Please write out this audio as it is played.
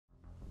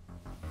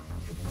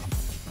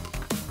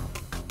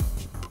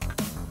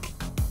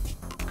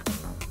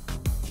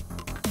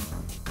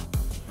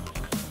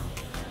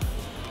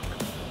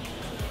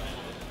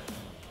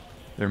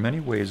There are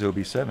many ways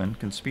OB7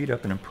 can speed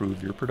up and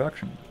improve your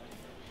production.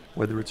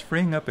 Whether it's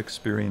freeing up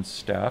experienced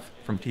staff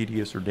from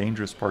tedious or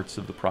dangerous parts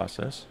of the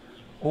process,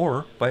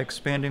 or by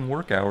expanding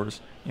work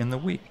hours in the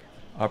week,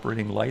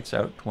 operating lights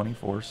out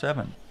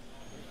 24/7.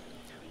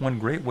 One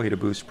great way to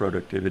boost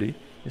productivity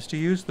is to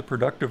use the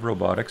Productive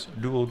Robotics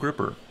dual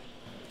gripper.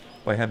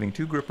 By having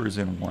two grippers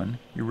in one,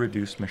 you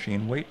reduce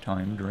machine wait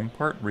time during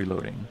part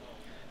reloading.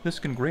 This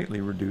can greatly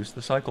reduce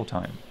the cycle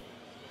time.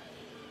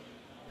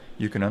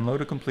 You can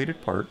unload a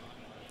completed part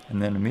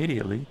and then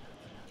immediately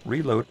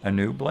reload a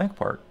new blank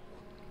part.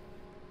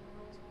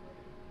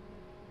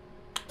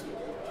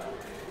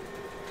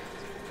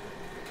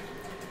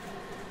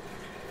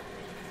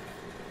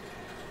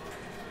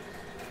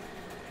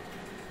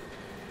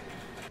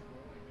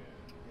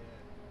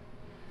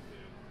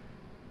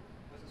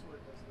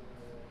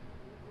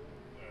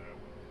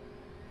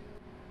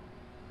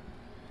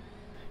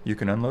 You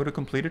can unload a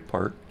completed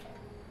part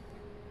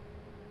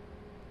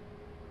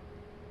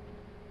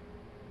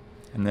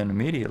and then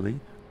immediately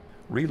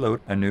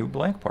reload a new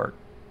blank part.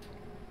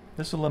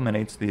 This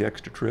eliminates the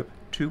extra trip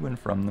to and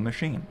from the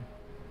machine.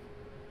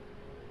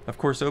 Of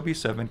course,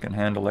 OB7 can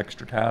handle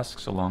extra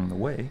tasks along the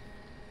way,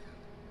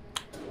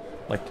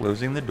 like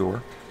closing the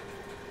door,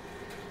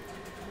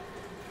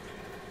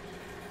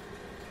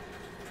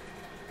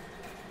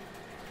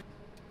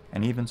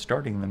 and even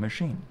starting the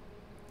machine.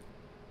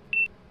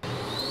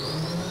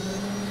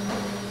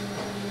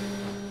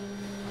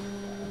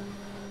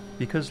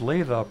 Because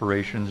lathe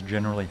operations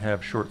generally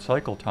have short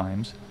cycle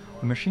times,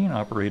 the machine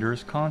operator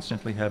is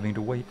constantly having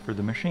to wait for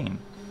the machine.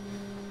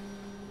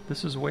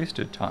 This is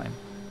wasted time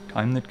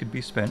that could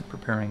be spent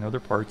preparing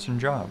other parts and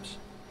jobs.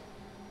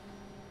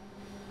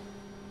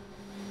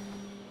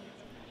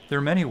 There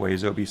are many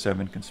ways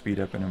OB7 can speed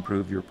up and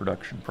improve your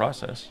production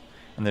process,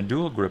 and the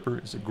dual gripper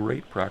is a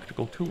great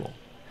practical tool,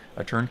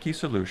 a turnkey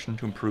solution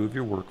to improve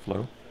your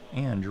workflow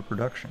and your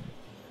production.